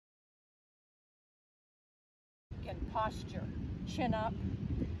posture. Chin up.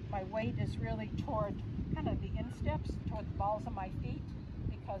 My weight is really toward kind of the insteps, toward the balls of my feet,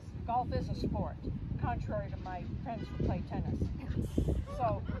 because golf is a sport, contrary to my friends who play tennis.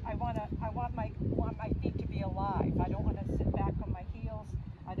 So I want my feet to be alive. I don't want to sit back on my heels.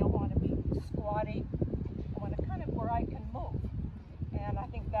 I don't want to be squatty. I want to kind of where I can move. And I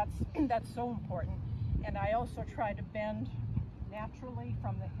think that's so important. And I also try to bend naturally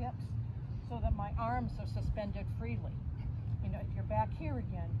from the hips so that my arms are suspended freely. You know, if you're back here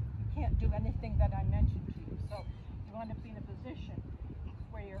again, you can't do anything that I mentioned to you. So you want to be in a position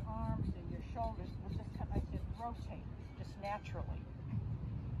where your arms and your shoulders will just kind of rotate, just naturally.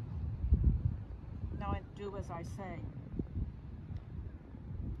 Now do as I say.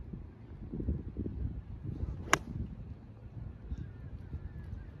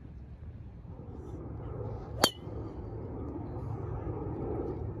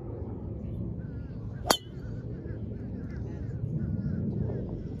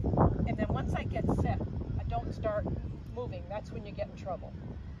 And then once I get set, I don't start moving. That's when you get in trouble.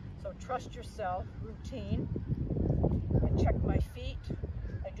 So trust yourself, routine. I check my feet.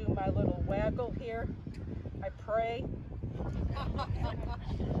 I do my little waggle here. I pray.